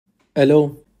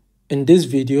Hello, in this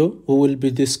video we will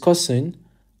be discussing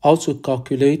how to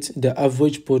calculate the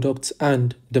average product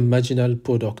and the marginal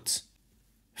product.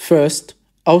 First,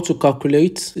 how to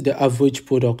calculate the average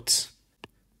product.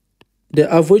 The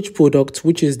average product,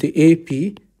 which is the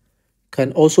AP,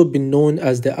 can also be known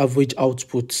as the average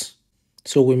output.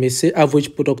 So we may say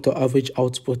average product or average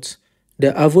output.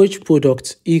 The average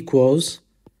product equals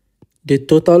the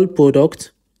total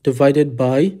product divided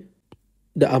by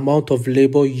the amount of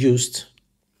labor used.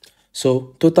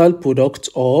 So total product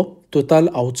or total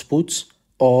output,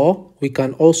 or we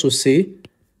can also say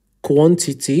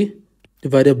quantity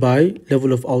divided by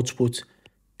level of output.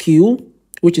 Q,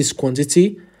 which is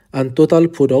quantity, and total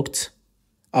product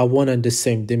are one and the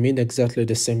same. They mean exactly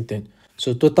the same thing.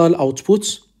 So total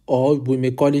output, or we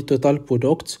may call it total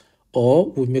product,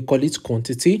 or we may call it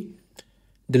quantity.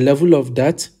 The level of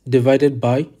that divided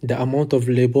by the amount of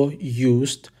labor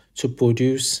used to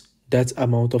produce that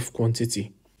amount of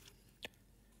quantity.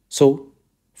 So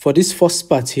for this first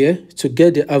part here, to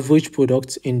get the average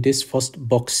product in this first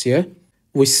box here,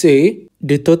 we say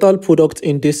the total product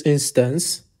in this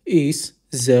instance is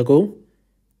 0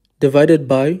 divided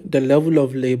by the level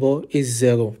of labor is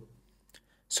 0.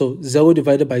 So 0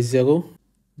 divided by 0,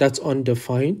 that's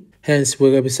undefined. Hence,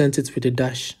 we represent it with a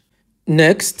dash.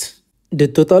 Next, the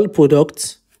total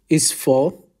product is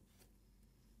 4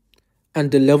 and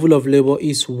the level of labor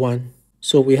is 1.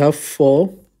 So we have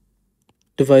 4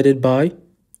 divided by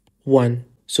 1.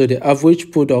 So the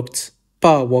average product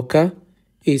per worker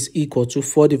is equal to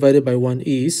 4 divided by 1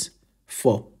 is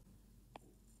 4.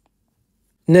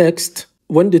 Next,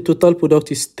 when the total product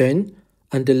is 10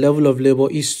 and the level of labor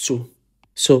is 2.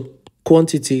 So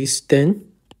quantity is 10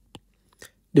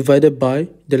 divided by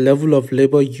the level of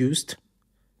labor used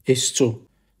is 2.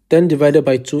 10 divided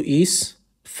by 2 is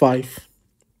 5.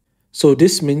 So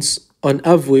this means on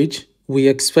average, we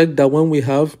expect that when we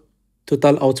have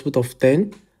total output of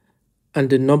 10 and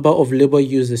the number of labor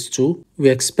used is 2, we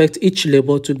expect each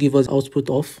labor to give us output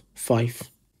of 5.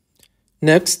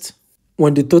 Next,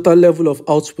 when the total level of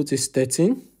output is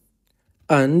 13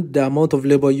 and the amount of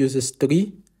labor used is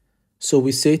 3, so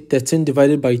we say 13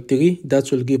 divided by 3, that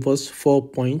will give us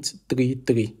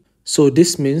 4.33. So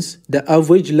this means the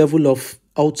average level of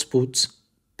output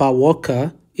per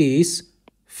worker is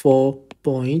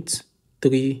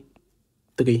 4.33.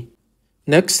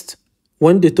 Next,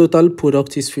 when the total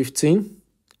product is 15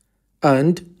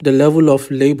 and the level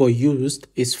of labor used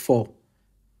is 4.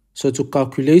 So to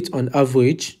calculate on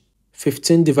average,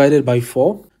 15 divided by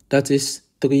 4, that is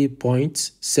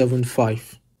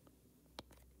 3.75.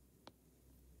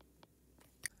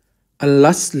 And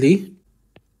lastly,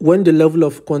 when the level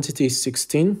of quantity is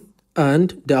 16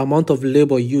 and the amount of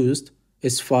labor used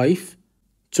is 5,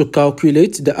 to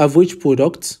calculate the average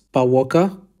product per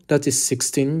worker, that is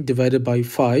 16 divided by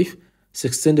 5.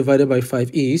 16 divided by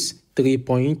 5 is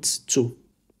 3.2.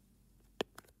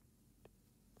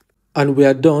 And we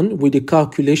are done with the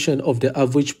calculation of the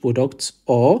average product,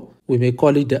 or we may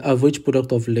call it the average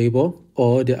product of labor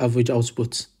or the average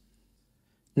output.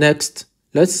 Next,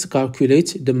 let's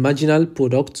calculate the marginal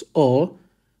product or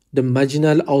the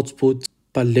marginal output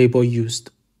per labor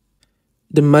used.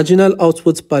 The marginal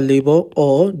output per labor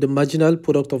or the marginal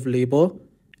product of labor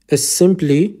is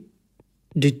simply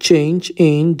the change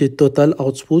in the total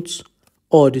output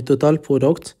or the total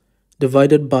product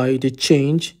divided by the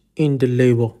change in the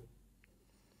labor,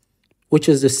 which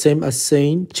is the same as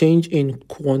saying change in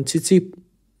quantity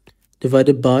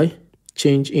divided by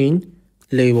change in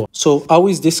labor. So how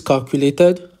is this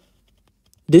calculated?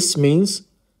 This means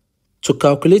to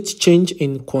calculate change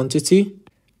in quantity,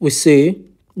 we say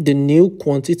the new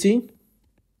quantity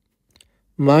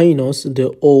minus the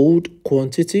old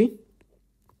quantity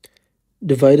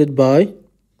divided by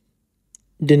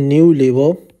the new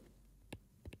labor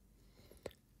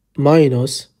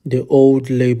minus the old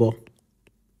labor.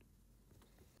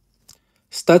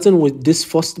 Starting with this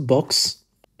first box,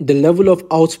 the level of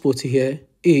output here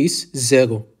is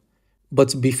 0.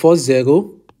 But before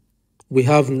 0, we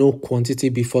have no quantity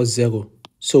before 0.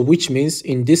 So which means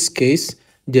in this case,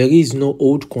 there is no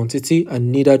old quantity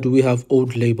and neither do we have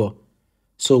old labor.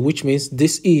 So which means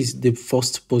this is the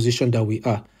first position that we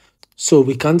are. So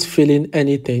we can't fill in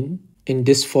anything in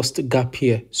this first gap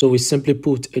here. So we simply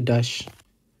put a dash.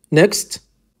 Next,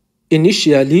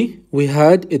 initially we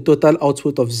had a total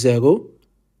output of 0,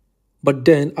 but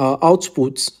then our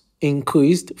output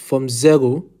increased from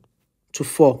 0 to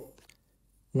 4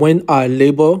 when our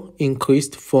labor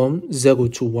increased from 0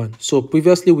 to 1. So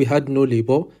previously we had no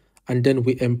labor and then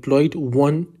we employed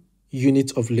 1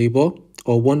 unit of labor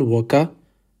or 1 worker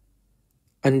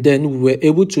and then we were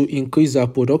able to increase our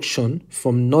production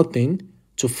from nothing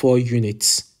to 4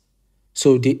 units.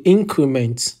 So the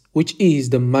increment, which is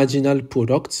the marginal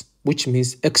product, which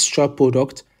means extra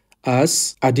product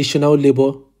as additional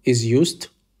labor is used.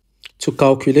 To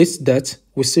calculate that,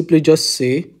 we simply just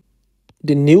say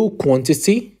the new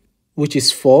quantity, which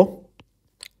is 4,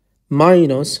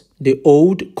 minus the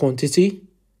old quantity,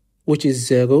 which is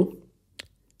 0,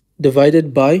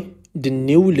 divided by the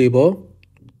new labor,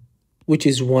 which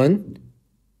is 1,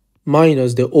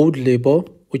 minus the old labor,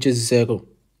 which is 0.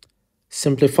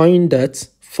 Simplifying that,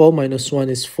 4 minus 1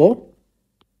 is 4,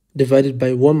 divided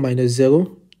by 1 minus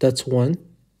 0, that's 1.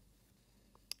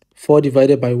 4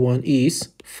 divided by 1 is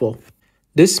 4.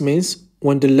 This means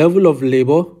when the level of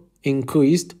labor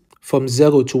increased from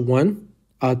 0 to 1,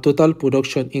 our total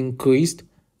production increased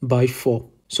by 4.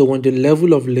 So when the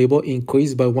level of labor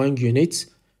increased by 1 unit,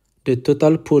 the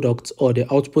total product or the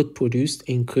output produced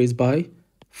increased by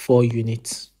 4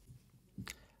 units.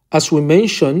 As we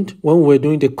mentioned when we were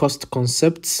doing the cost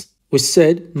concepts, we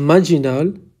said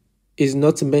marginal is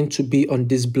not meant to be on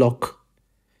this block.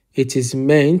 It is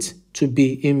meant to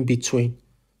be in between.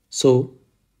 So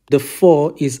the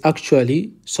 4 is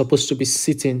actually supposed to be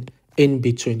sitting in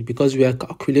between because we are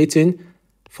calculating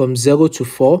from 0 to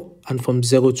 4 and from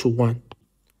 0 to 1.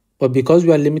 But because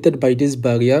we are limited by this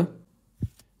barrier,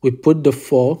 we put the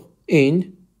 4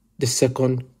 in the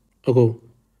second row.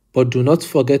 But do not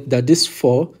forget that this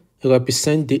 4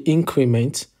 represents the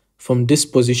increment from this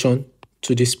position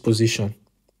to this position.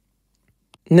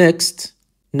 Next,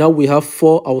 now we have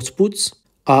 4 outputs.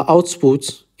 Our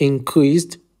output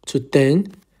increased to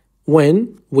 10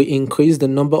 when we increase the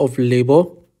number of labor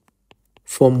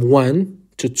from 1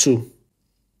 to 2.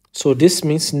 So this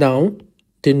means now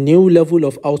the new level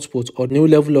of output or new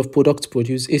level of product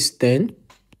produced is 10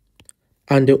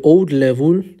 and the old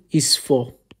level is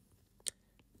 4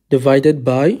 divided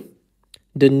by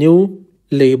the new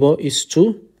labor is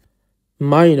 2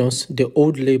 minus the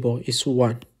old labor is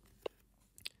 1.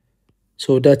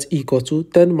 So that's equal to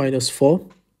 10 minus 4,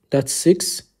 that's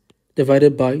 6,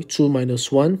 divided by 2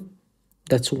 minus 1,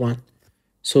 that's 1.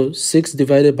 So 6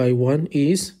 divided by 1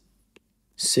 is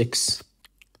 6.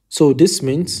 So this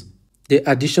means the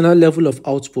additional level of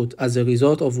output as a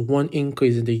result of 1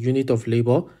 increase in the unit of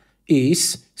labor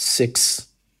is 6.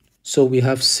 So we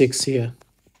have 6 here.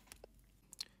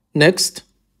 Next,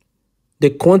 the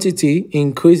quantity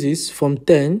increases from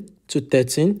 10 to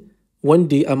 13 when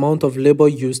the amount of labor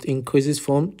used increases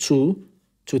from 2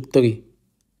 to 3.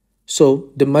 So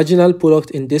the marginal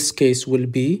product in this case will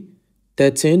be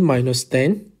 13 minus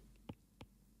 10,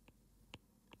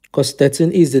 because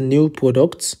 13 is the new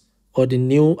product or the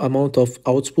new amount of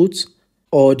output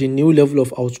or the new level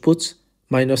of output,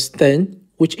 minus 10,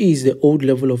 which is the old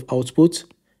level of output,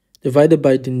 divided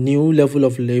by the new level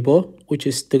of labor, which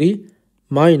is 3,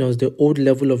 minus the old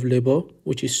level of labor,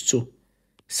 which is 2.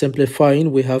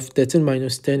 Simplifying, we have 13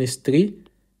 minus 10 is 3,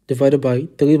 divided by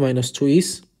 3 minus 2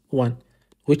 is 1,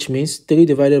 which means 3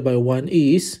 divided by 1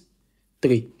 is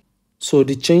 3. So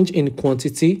the change in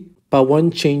quantity per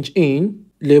 1 change in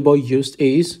labor used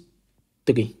is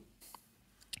 3.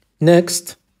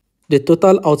 Next, the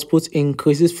total output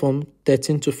increases from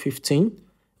 13 to 15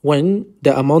 when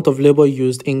the amount of labor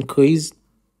used increased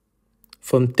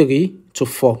from 3 to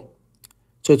 4.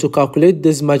 So to calculate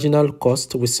this marginal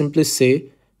cost, we simply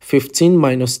say 15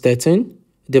 minus 13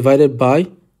 divided by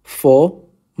 4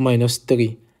 minus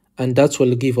 3, and that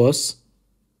will give us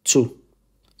 2.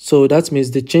 So that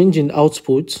means the change in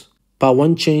output per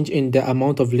 1 change in the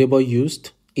amount of labor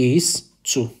used is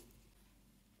 2.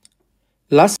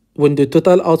 Last, when the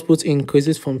total output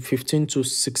increases from 15 to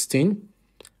 16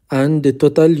 and the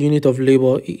total unit of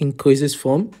labor increases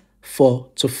from 4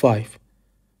 to 5.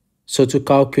 So to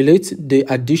calculate the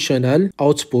additional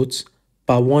output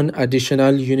per 1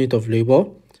 additional unit of labor,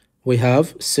 we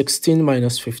have 16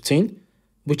 minus 15,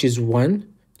 which is 1,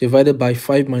 divided by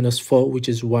 5 minus 4, which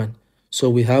is 1. So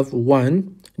we have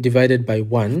 1 divided by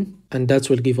 1, and that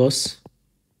will give us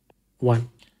 1.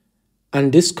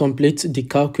 And this completes the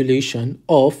calculation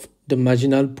of the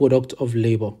marginal product of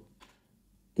labor.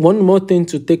 One more thing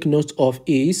to take note of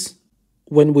is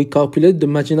when we calculate the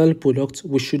marginal product,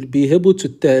 we should be able to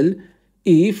tell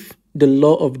if the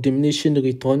law of diminishing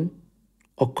return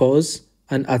occurs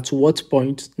and at what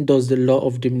point does the law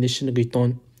of diminishing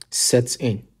return set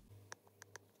in.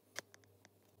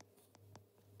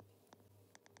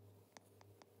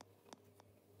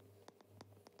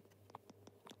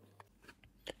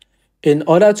 In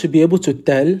order to be able to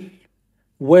tell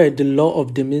where the law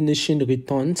of diminishing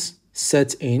returns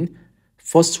set in,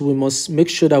 first we must make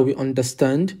sure that we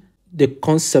understand the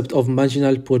concept of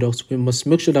marginal products, we must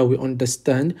make sure that we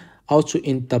understand how to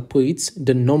interpret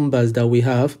the numbers that we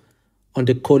have on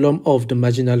the column of the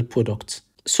marginal product.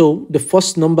 So the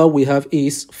first number we have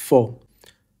is 4.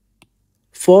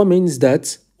 4 means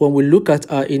that when we look at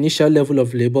our initial level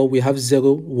of labor, we have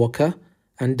 0 worker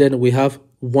and then we have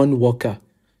 1 worker.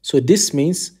 So this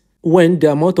means when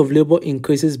the amount of labor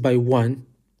increases by 1,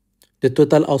 the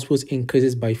total output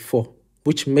increases by 4,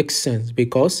 which makes sense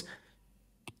because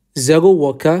 0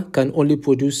 worker can only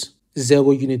produce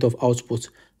 0 unit of output.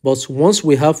 But once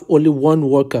we have only 1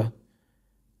 worker,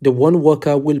 the 1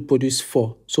 worker will produce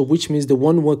 4. So which means the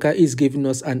 1 worker is giving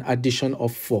us an addition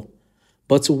of 4.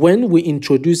 But when we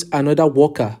introduce another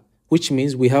worker, which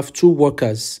means we have 2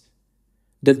 workers,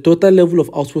 the total level of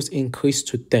output increased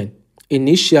to 10.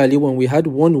 Initially, when we had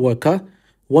 1 worker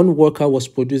was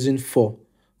producing 4.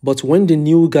 But when the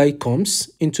new guy comes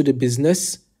into the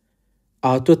business,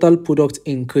 our total product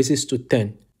increases to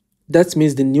 10. That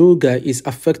means the new guy is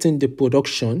affecting the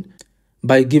production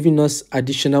by giving us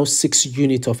additional 6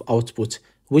 units of output,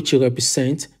 which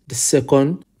represent the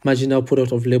second marginal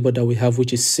product of labor that we have,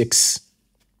 which is 6.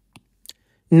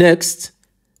 Next,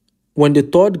 when the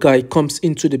third guy comes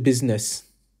into the business,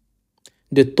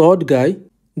 the third guy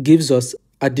gives us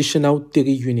additional 3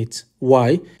 units.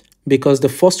 Why? Because the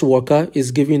first worker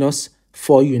is giving us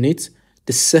 4 units.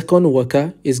 The second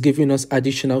worker is giving us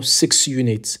additional 6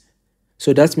 units.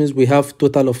 So that means we have a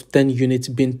total of 10 units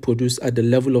being produced at the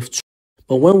level of 2.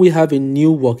 But when we have a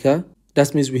new worker,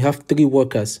 that means we have 3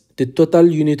 workers. The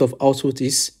total unit of output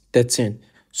is 13.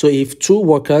 So if 2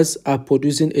 workers are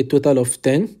producing a total of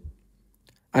 10,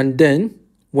 and then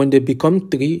when they become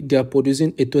 3, they are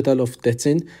producing a total of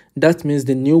 13, that means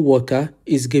the new worker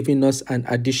is giving us an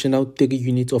additional 3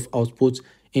 units of output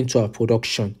into our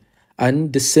production.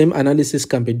 And the same analysis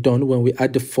can be done when we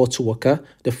add the 4th worker.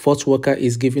 The 4th worker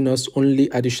is giving us only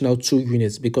additional 2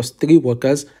 units because 3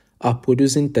 workers are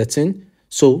producing 13.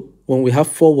 So when we have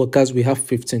 4 workers, we have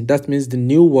 15. That means the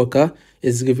new worker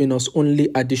is giving us only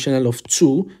additional of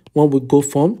 2 when we go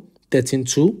from 13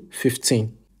 to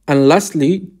 15. And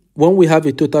lastly, when we have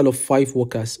a total of 5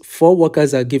 workers, 4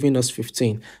 workers are giving us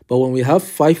 15. But when we have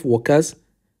 5 workers,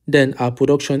 then our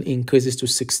production increases to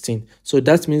 16. So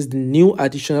that means the new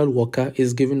additional worker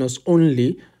is giving us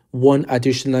only 1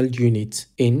 additional unit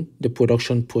in the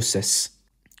production process.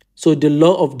 So the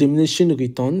law of diminishing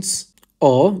returns,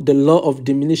 or the law of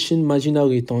diminishing marginal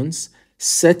returns,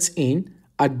 sets in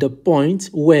at the point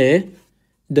where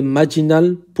the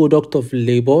marginal product of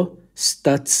labor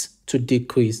starts to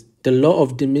decrease. The law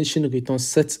of diminishing returns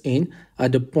sets in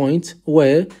at the point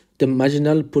where the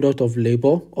marginal product of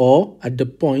labor, or at the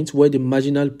point where the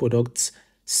marginal product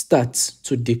starts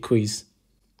to decrease.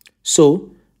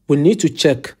 So we need to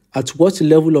check at what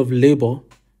level of labor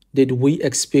did we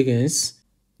experience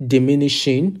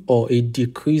diminishing or a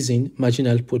decreasing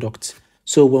marginal product.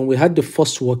 So when we had the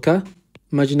first worker,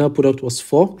 marginal product was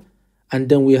 4, and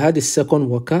then we had the second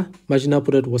worker, marginal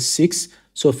product was 6.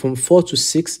 So from 4 to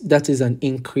 6, that is an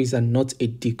increase and not a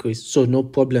decrease. So no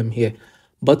problem here.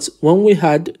 But when we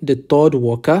had the third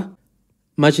worker,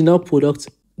 marginal product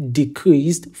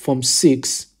decreased from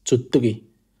 6 to 3.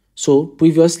 So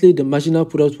previously the marginal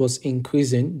product was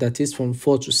increasing, that is from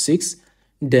 4 to 6.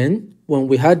 Then when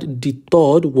we had the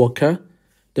third worker,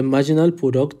 the marginal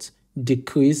product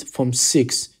decreased from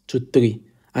 6 to 3.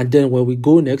 And then when we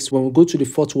go to the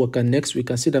fourth worker next, we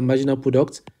can see the marginal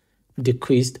product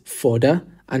decreased further,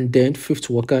 and then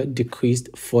fifth worker decreased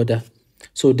further.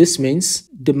 So this means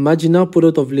the marginal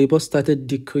product of labor started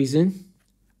decreasing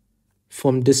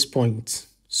from this point.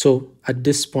 So at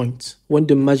this point, when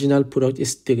the marginal product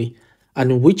is 3,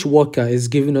 and which worker is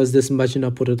giving us this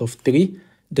marginal product of 3?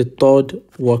 The third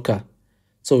worker.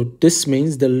 So this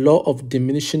means the law of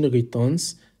diminishing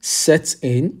returns sets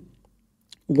in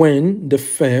when the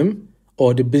firm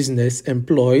or the business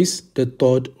employs the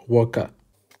third worker.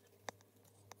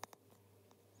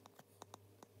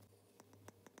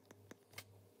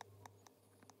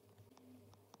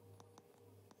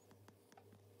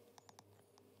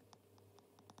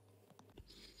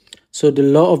 So the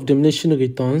law of diminishing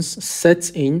returns sets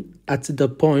in at the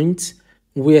point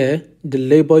where the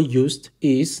labor used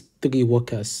is 3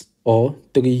 workers or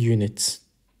 3 units.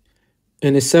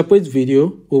 In a separate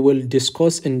video, we will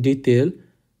discuss in detail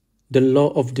the law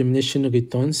of diminishing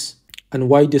returns and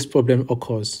why this problem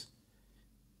occurs.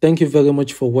 Thank you very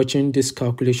much for watching this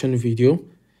calculation video.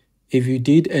 If you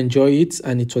did enjoy it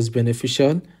and it was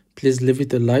beneficial, please leave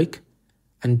it a like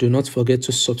and do not forget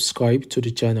to subscribe to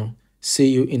the channel. See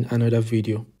you in another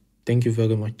video. Thank you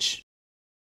very much.